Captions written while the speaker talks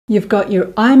You've got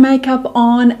your eye makeup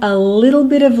on, a little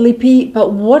bit of lippy,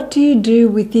 but what do you do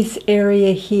with this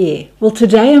area here? Well,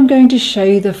 today I'm going to show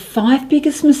you the 5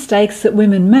 biggest mistakes that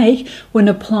women make when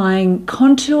applying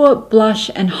contour, blush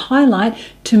and highlight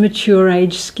to mature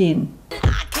age skin.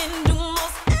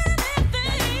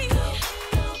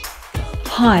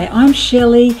 Hi, I'm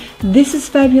Shelley. This is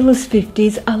Fabulous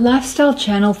 50s, a lifestyle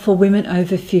channel for women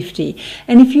over 50.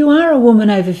 And if you are a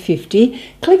woman over 50,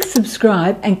 click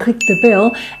subscribe and click the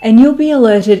bell and you'll be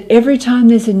alerted every time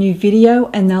there's a new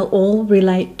video and they'll all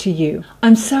relate to you.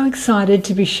 I'm so excited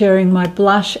to be sharing my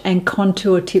blush and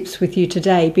contour tips with you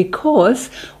today because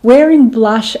wearing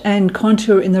blush and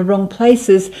contour in the wrong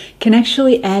places can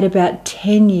actually add about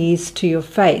 10 years to your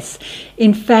face.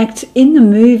 In fact, in the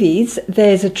movies,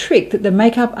 there's a trick that the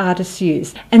makeup artists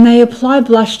use, and they apply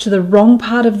blush to the wrong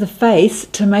part of the face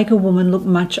to make a woman look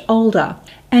much older.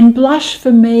 And blush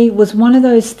for me was one of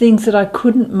those things that I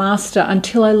couldn't master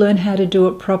until I learned how to do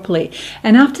it properly.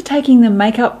 And after taking the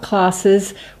makeup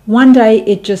classes, one day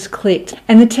it just clicked.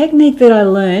 And the technique that I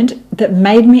learned that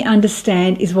made me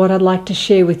understand is what I'd like to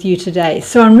share with you today.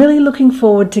 So I'm really looking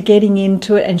forward to getting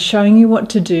into it and showing you what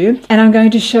to do. And I'm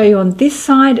going to show you on this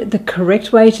side the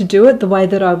correct way to do it, the way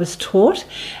that I was taught.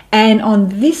 And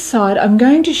on this side, I'm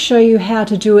going to show you how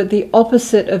to do it the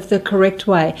opposite of the correct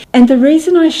way. And the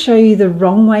reason I show you the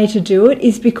wrong way to do it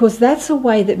is because that's a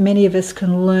way that many of us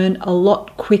can learn a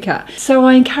lot quicker. So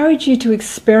I encourage you to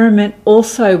experiment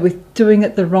also with doing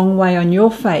it the wrong way on your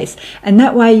face, and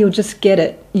that way you'll just get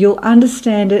it. You'll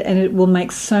understand it and it will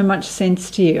make so much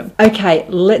sense to you. Okay,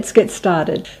 let's get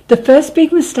started. The first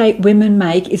big mistake women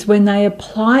make is when they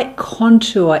apply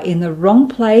contour in the wrong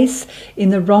place, in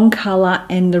the wrong color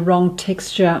and the wrong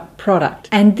texture product.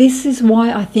 And this is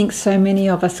why I think so many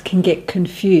of us can get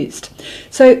confused.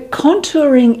 So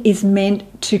contouring is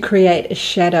meant to create a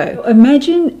shadow.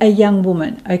 Imagine a young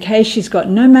woman, okay? She's got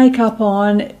no makeup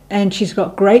on and she's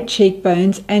got great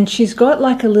cheekbones and she's got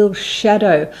like a little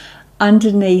shadow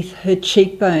underneath her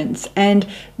cheekbones, and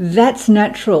that's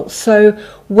natural. So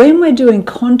when we're doing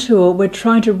contour, we're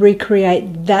trying to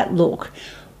recreate that look.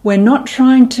 We're not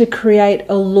trying to create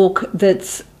a look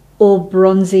that's all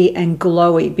bronzy and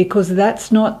glowy, because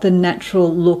that's not the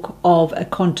natural look of a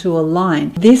contour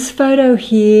line. This photo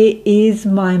here is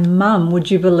my mum,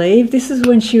 would you believe? This is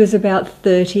when she was about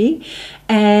 30,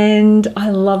 and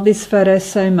I love this photo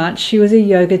so much. She was a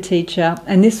yoga teacher,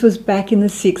 and this was back in the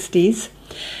 60s.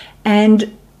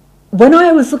 And when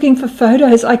I was looking for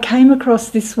photos, I came across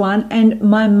this one, and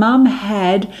my mum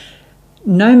had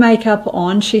no makeup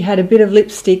on. She had a bit of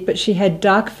lipstick, but she had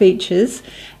dark features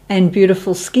and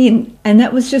beautiful skin. And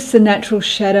that was just the natural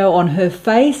shadow on her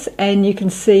face, and you can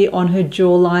see on her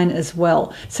jawline as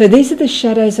well. So these are the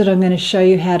shadows that I'm going to show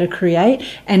you how to create,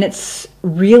 and it's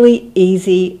really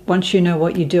easy once you know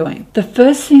what you're doing. The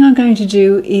first thing I'm going to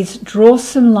do is draw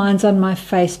some lines on my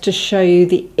face to show you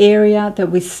the area that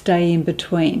we stay in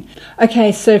between.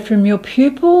 Okay, so from your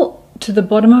pupil to the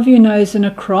bottom of your nose and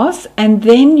across, and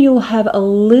then you'll have a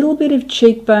little bit of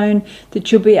cheekbone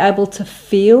that you'll be able to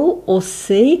feel or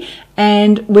see,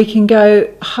 and we can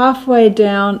go halfway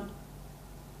down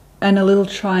and a little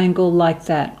triangle like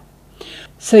that.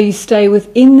 So you stay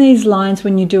within these lines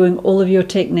when you're doing all of your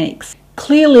techniques.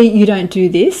 Clearly you don't do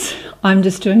this, I'm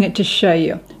just doing it to show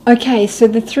you. Okay, so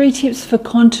the 3 tips for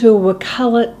contour were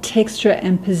color, texture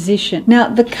and position. Now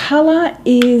the color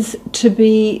is to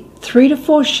be 3 to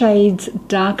 4 shades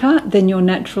darker than your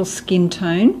natural skin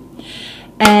tone,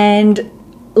 and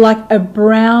like a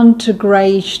brown to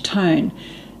grayish tone.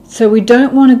 So we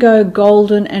don't want to go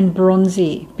golden and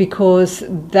bronzy, because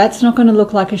that's not going to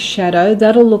look like a shadow.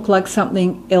 That'll look like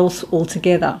something else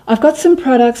altogether. I've got some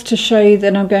products to show you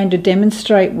that I'm going to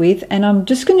demonstrate with, and I'm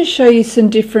just going to show you some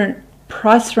different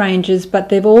price ranges, but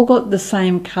they've all got the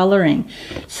same coloring.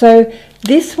 So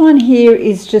this one here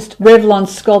is just Revlon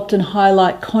Sculpt and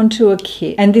Highlight Contour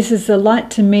Kit, and this is the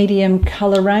light to medium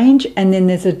color range, and then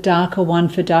there's a darker one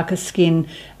for darker skin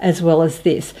as well as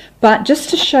this. But just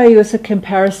to show you as a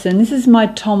comparison, this is my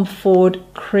Tom Ford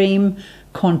Cream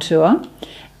Contour,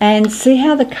 and see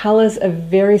how the colors are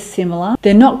very similar.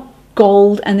 They're not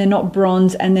gold and they're not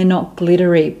bronze and they're not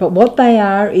glittery, but what they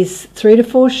are is 3 to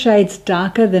 4 shades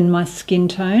darker than my skin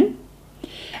tone.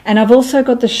 And I've also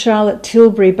got the Charlotte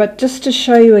Tilbury, but just to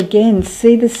show you again,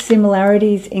 see the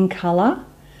similarities in color.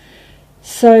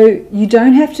 So you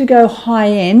don't have to go high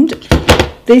end.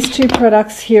 These 2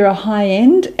 products here are high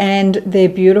end and they're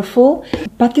beautiful,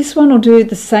 but this one will do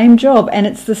the same job and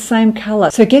it's the same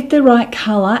color. So get the right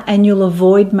color and you'll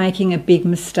avoid making a big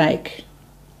mistake.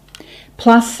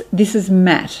 Plus, this is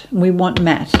matte. We want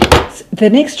matte. The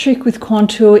next trick with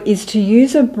contour is to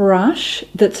use a brush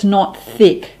that's not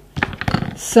thick.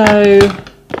 So,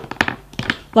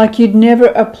 like you'd never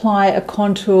apply a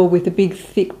contour with a big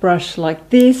thick brush like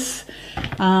this,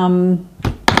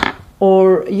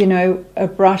 or, you know, a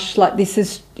brush like this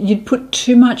is, you'd put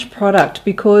too much product,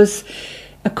 because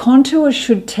a contour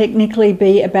should technically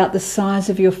be about the size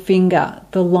of your finger.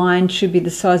 The line should be the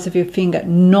size of your finger,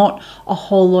 not a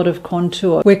whole lot of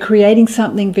contour. We're creating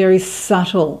something very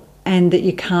subtle and that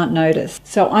you can't notice.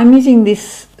 So I'm using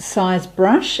this size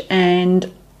brush,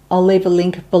 and I'll leave a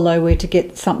link below where to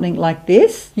get something like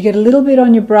this. You get a little bit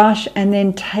on your brush and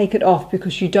then take it off,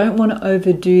 because you don't want to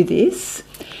overdo this.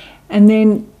 And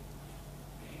then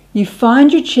you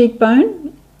find your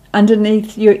cheekbone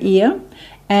underneath your ear.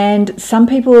 And some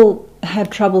people have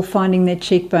trouble finding their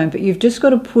cheekbone, but you've just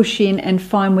got to push in and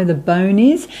find where the bone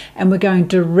is, and we're going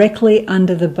directly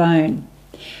under the bone.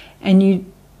 And you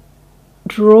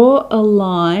draw a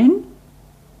line.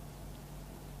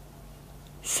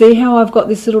 See how I've got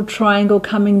this little triangle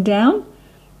coming down?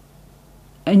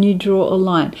 And you draw a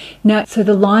line. Now, so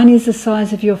the line is the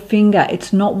size of your finger,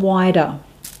 it's not wider.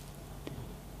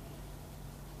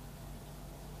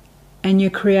 And you're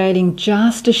creating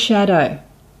just a shadow.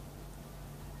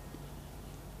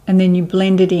 And then you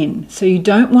blend it in. So you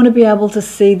don't want to be able to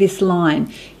see this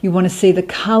line. You want to see the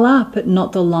colour, but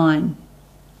not the line.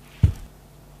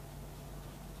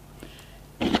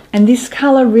 And this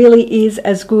colour really is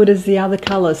as good as the other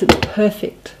colours. It's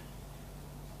perfect.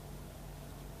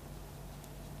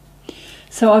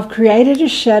 So I've created a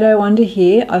shadow under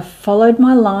here. I've followed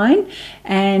my line,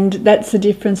 and that's the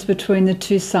difference between the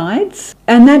two sides.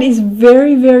 And that is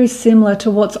very, very similar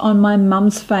to what's on my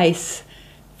mum's face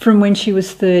from when she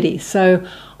was 30. So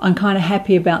I'm kind of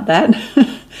happy about that.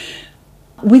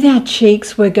 With our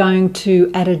cheeks, we're going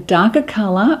to add a darker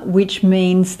colour, which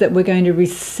means that we're going to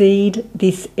recede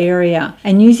this area.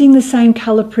 And using the same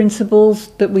colour principles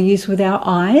that we use with our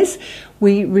eyes,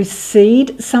 we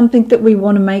recede something that we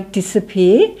want to make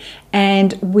disappear,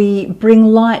 and we bring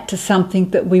light to something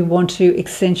that we want to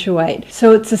accentuate.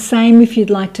 So it's the same if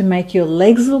you'd like to make your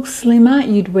legs look slimmer,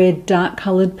 you'd wear dark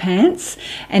coloured pants,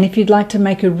 and if you'd like to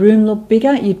make a room look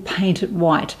bigger, you'd paint it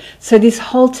white. So this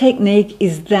whole technique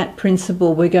is that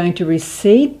principle. We're going to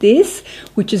recede this,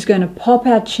 which is going to pop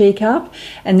our cheek up,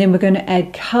 and then we're going to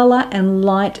add colour and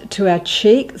light to our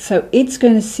cheek, so it's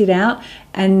going to sit out,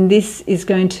 and this is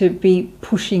going to be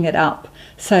pushing it up.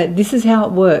 So this is how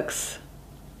it works.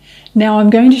 Now I'm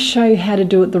going to show you how to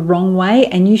do it the wrong way,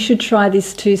 and you should try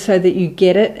this too so that you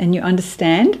get it and you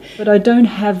understand. But I don't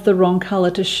have the wrong colour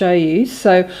to show you,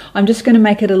 so I'm just going to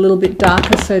make it a little bit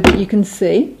darker so that you can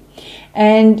see.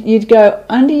 And you'd go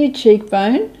under your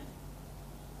cheekbone,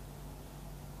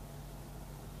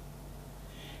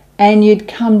 and you'd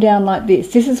come down like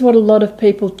this. This is what a lot of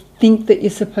people think that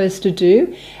you're supposed to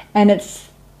do, and it's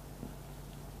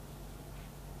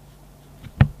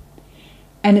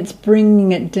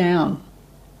bringing it down.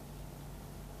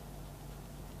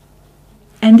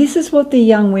 And this is what the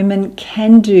young women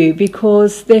can do,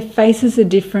 because their faces are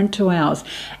different to ours.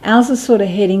 Ours are sort of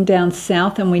heading down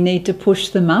south and we need to push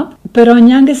them up. But on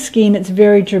younger skin, it's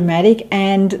very dramatic,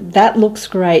 and that looks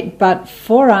great. But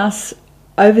for us,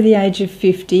 over the age of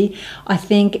 50, I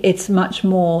think it's much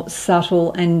more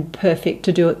subtle and perfect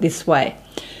to do it this way.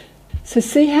 So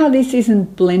see how this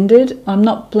isn't blended? I'm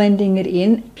not blending it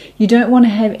in. You don't want to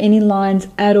have any lines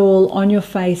at all on your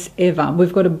face ever.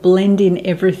 We've got to blend in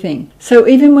everything. So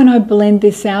even when I blend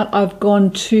this out, I've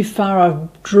gone too far.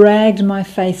 I've dragged my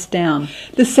face down.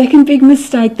 The second big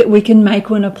mistake that we can make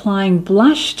when applying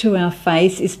blush to our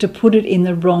face is to put it in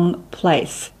the wrong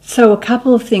place. So a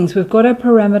couple of things. We've got our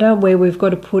parameter where we've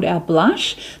got to put our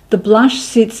blush. The blush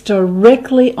sits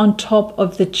directly on top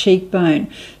of the cheekbone.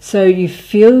 So you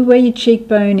feel where your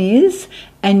cheekbone is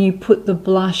and you put the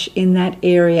blush in that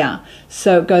area.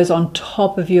 So it goes on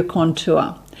top of your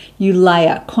contour. You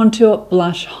layer contour,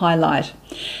 blush, highlight.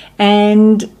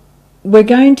 And we're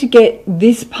going to get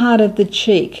this part of the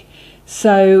cheek.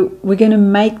 So we're going to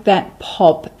make that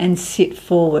pop and sit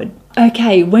forward.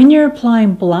 Okay, when you're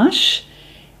applying blush,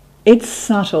 it's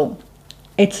subtle.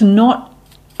 It's not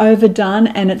overdone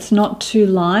and it's not too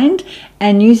lined,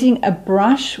 and using a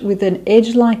brush with an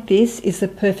edge like this is the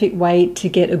perfect way to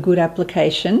get a good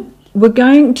application. We're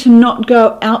going to not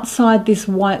go outside this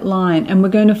white line, and we're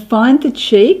going to find the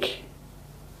cheek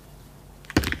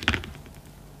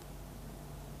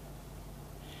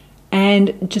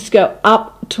and just go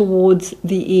up towards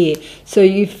the ear. So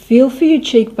you feel for your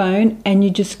cheekbone and you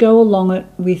just go along it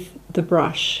with the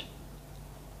brush.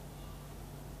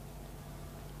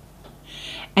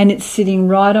 and it's sitting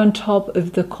right on top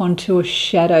of the contour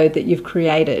shadow that you've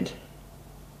created.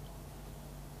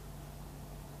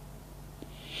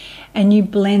 And you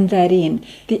blend that in.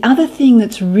 The other thing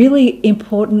that's really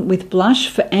important with blush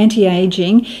for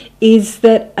anti-aging is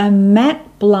that a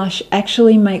matte blush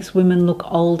actually makes women look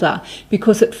older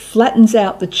because it flattens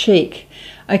out the cheek.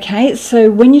 Okay, so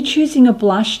when you're choosing a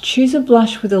blush, choose a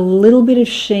blush with a little bit of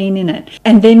sheen in it,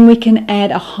 and then we can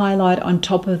add a highlight on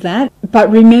top of that. But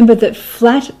remember that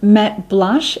flat matte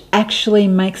blush actually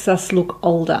makes us look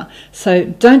older, so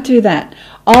don't do that.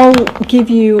 I'll give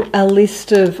you a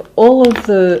list of all of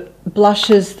the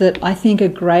blushes that I think are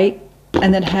great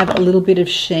and that have a little bit of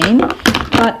sheen.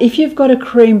 But if you've got a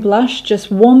cream blush,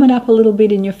 just warm it up a little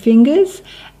bit in your fingers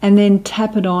and then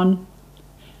tap it on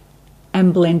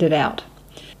and blend it out.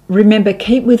 Remember,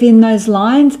 keep within those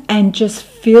lines and just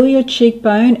feel your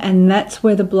cheekbone, and that's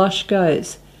where the blush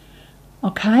goes.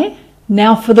 Okay?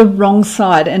 Now for the wrong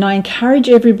side, and I encourage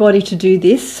everybody to do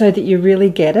this so that you really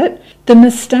get it. The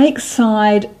mistake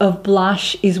side of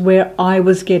blush is where I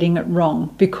was getting it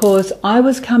wrong, because I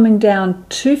was coming down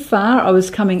too far. I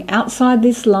was coming outside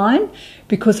this line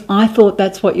because I thought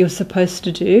that's what you're supposed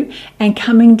to do, and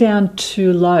coming down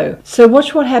too low. So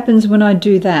watch what happens when I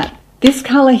do that. This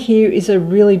color here is a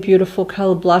really beautiful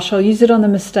color blush. I'll use it on the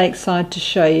mistake side to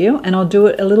show you, and I'll do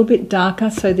it a little bit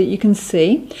darker so that you can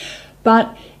see.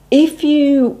 But if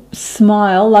you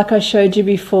smile like I showed you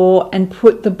before and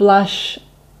put the blush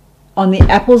on the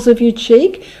apples of your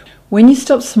cheek, when you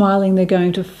stop smiling, they're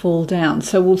going to fall down.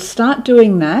 So we'll start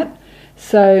doing that.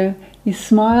 So you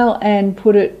smile and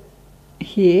put it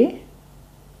here,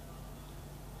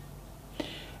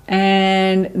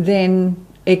 and then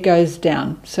it goes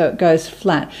down, so it goes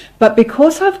flat. But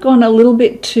because I've gone a little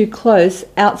bit too close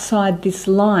outside this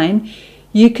line,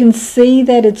 you can see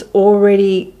that it's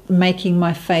already making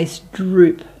my face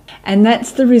droop. And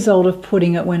that's the result of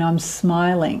putting it when I'm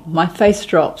smiling. My face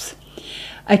drops.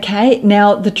 Okay,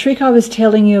 now the trick I was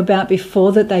telling you about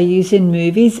before that they use in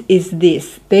movies is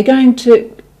this. They're going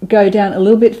to go down a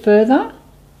little bit further.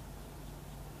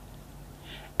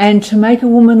 And to make a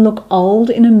woman look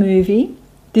old in a movie,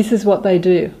 this is what they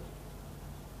do.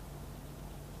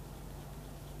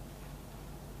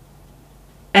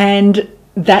 And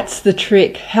that's the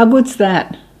trick. How good's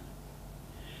that?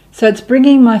 So it's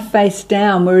bringing my face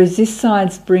down, whereas this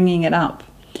side's bringing it up.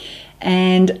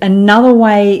 And another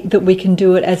way that we can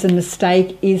do it as a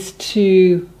mistake is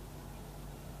to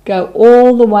go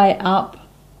all the way up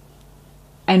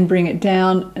and bring it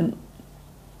down, and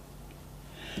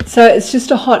so it's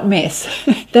just a hot mess.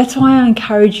 That's why I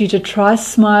encourage you to try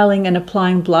smiling and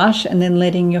applying blush and then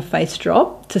letting your face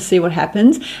drop to see what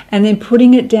happens, and then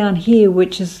putting it down here,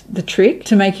 which is the trick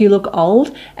to make you look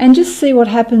old, and just see what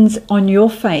happens on your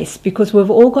face, because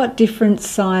we've all got different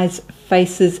size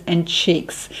faces and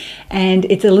cheeks, and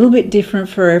it's a little bit different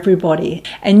for everybody,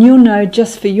 and you'll know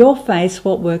just for your face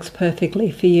what works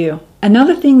perfectly for you.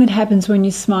 Another thing that happens when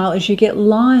you smile is you get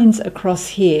lines across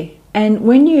here. And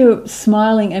when you're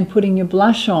smiling and putting your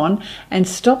blush on and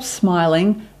stop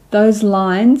smiling, those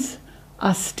lines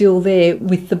are still there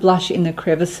with the blush in the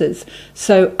crevices.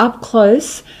 So up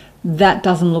close, that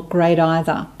doesn't look great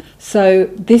either. So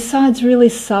this side's really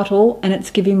subtle and it's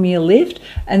giving me a lift,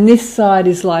 and this side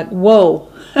is like,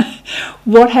 whoa,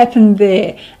 what happened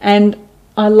there? And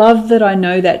I love that I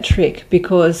know that trick,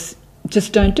 because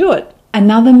just don't do it.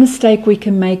 Another mistake we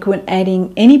can make when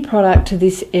adding any product to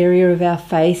this area of our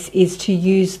face is to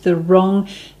use the wrong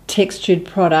textured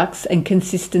products and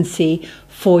consistency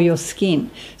for your skin.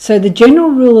 So the general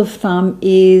rule of thumb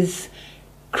is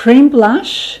cream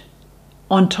blush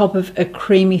on top of a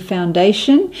creamy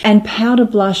foundation, and powder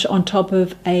blush on top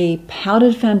of a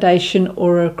powdered foundation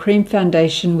or a cream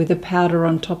foundation with a powder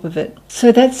on top of it.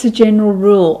 So that's the general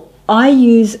rule. I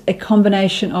use a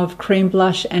combination of cream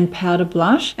blush and powder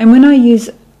blush, and when I use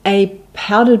a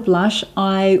powdered blush,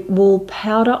 I will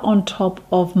powder on top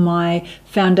of my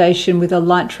foundation with a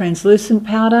light translucent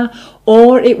powder,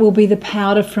 or it will be the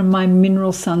powder from my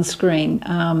mineral sunscreen.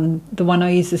 The one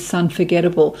I use is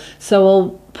Sunforgettable. So I'll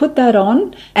put that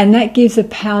on, and that gives a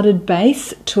powdered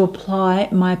base to apply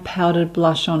my powdered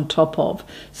blush on top of.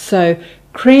 So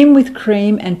cream with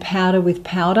cream and powder with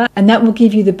powder, and that will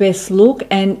give you the best look,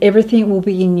 and everything will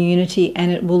be in unity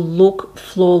and it will look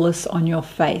flawless on your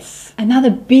face. Another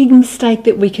big mistake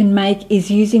that we can make is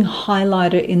using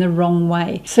highlighter in the wrong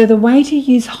way. So the way to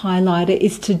use highlighter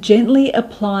is to gently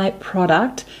apply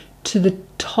product to the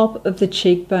top of the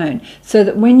cheekbone so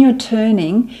that when you're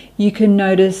turning, you can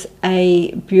notice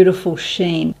a beautiful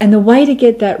sheen. And the way to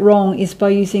get that wrong is by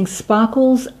using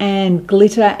sparkles and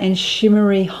glitter and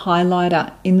shimmery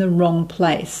highlighter in the wrong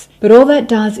place. But all that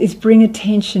does is bring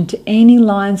attention to any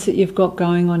lines that you've got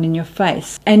going on in your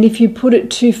face. And if you put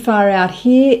it too far out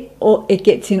here, it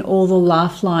gets in all the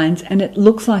laugh lines and it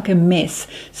looks like a mess.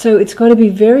 So it's got to be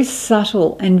very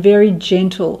subtle and very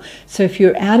gentle. So if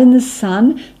you're out in the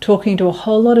sun talking to a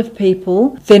whole lot of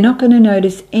people, they're not going to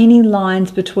notice any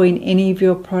lines between any of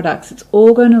your products. It's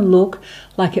all going to look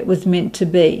like it was meant to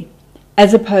be.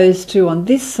 As opposed to on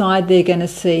this side, they're going to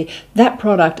see that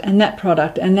product and that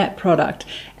product and that product,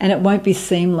 and it won't be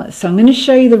seamless. So I'm going to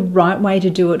show you the right way to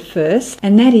do it first,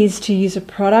 and that is to use a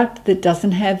product that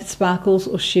doesn't have sparkles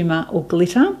or shimmer or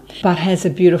glitter, but has a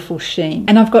beautiful sheen.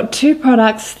 And I've got two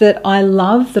products that I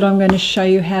love that I'm going to show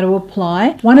you how to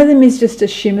apply. One of them is just a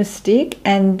shimmer stick,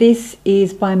 and this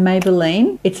is by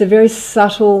Maybelline. It's a very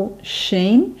subtle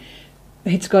sheen.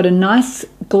 It's got a nice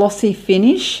glossy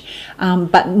finish,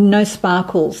 but no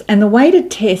sparkles. And the way to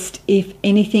test if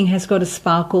anything has got a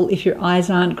sparkle, if your eyes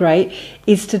aren't great,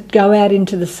 is to go out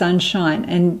into the sunshine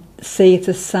and see if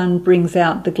the sun brings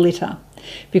out the glitter.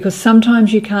 Because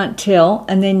sometimes you can't tell,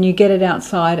 and then you get it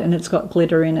outside and it's got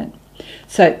glitter in it.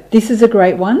 So this is a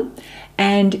great one.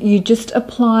 And you just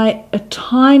apply a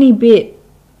tiny bit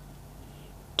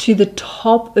to the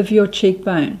top of your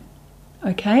cheekbone.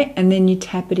 Okay, and then you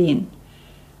tap it in.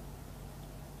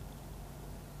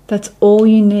 That's all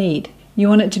you need. You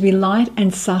want it to be light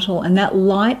and subtle, and that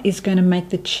light is going to make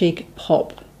the cheek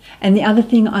pop. And the other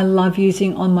thing I love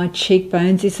using on my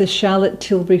cheekbones is the Charlotte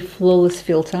Tilbury Flawless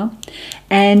Filter.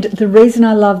 And the reason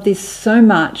I love this so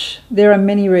much, there are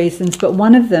many reasons, but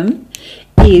one of them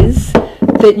is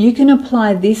that you can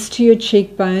apply this to your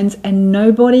cheekbones and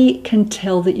nobody can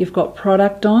tell that you've got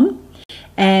product on,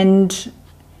 and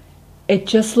it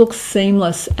just looks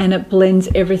seamless and it blends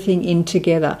everything in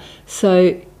together.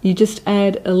 So you just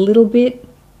add a little bit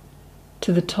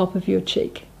to the top of your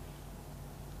cheek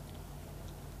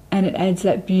and it adds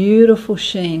that beautiful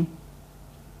sheen.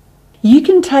 You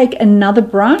can take another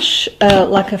brush,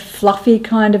 like a fluffy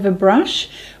kind of a brush,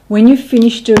 when you've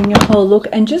finished doing your whole look,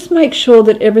 and just make sure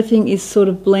that everything is sort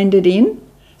of blended in.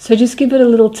 So just give it a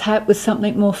little tap with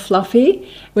something more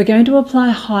fluffy. We're going to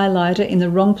apply highlighter in the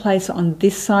wrong place on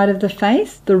this side of the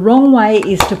face. The wrong way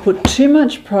is to put too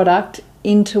much product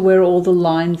into where all the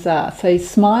lines are. So you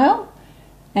smile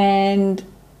and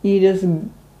you just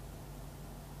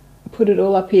put it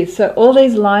all up here. So all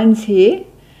these lines here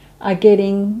are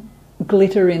getting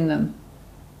glitter in them.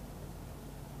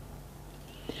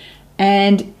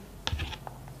 And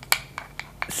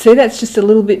see, that's just a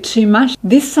little bit too much.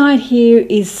 This side here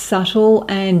is subtle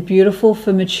and beautiful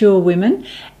for mature women,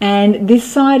 and this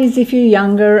side is if you're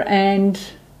younger and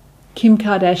Kim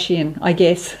Kardashian, I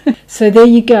guess. So there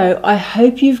you go. I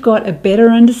hope you've got a better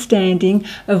understanding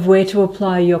of where to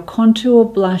apply your contour,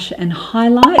 blush and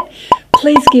highlight.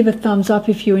 Please give a thumbs up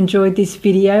if you enjoyed this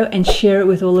video and share it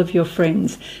with all of your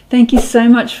friends. Thank you so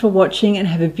much for watching and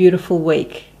have a beautiful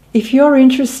week. If you're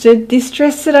interested, this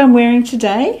dress that I'm wearing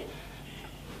today,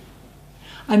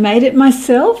 I made it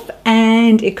myself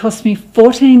and it cost me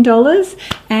 $14.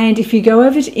 And if you go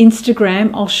over to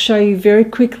Instagram, I'll show you very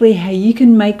quickly how you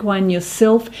can make one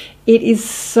yourself. It is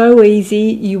so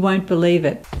easy, you won't believe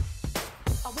it.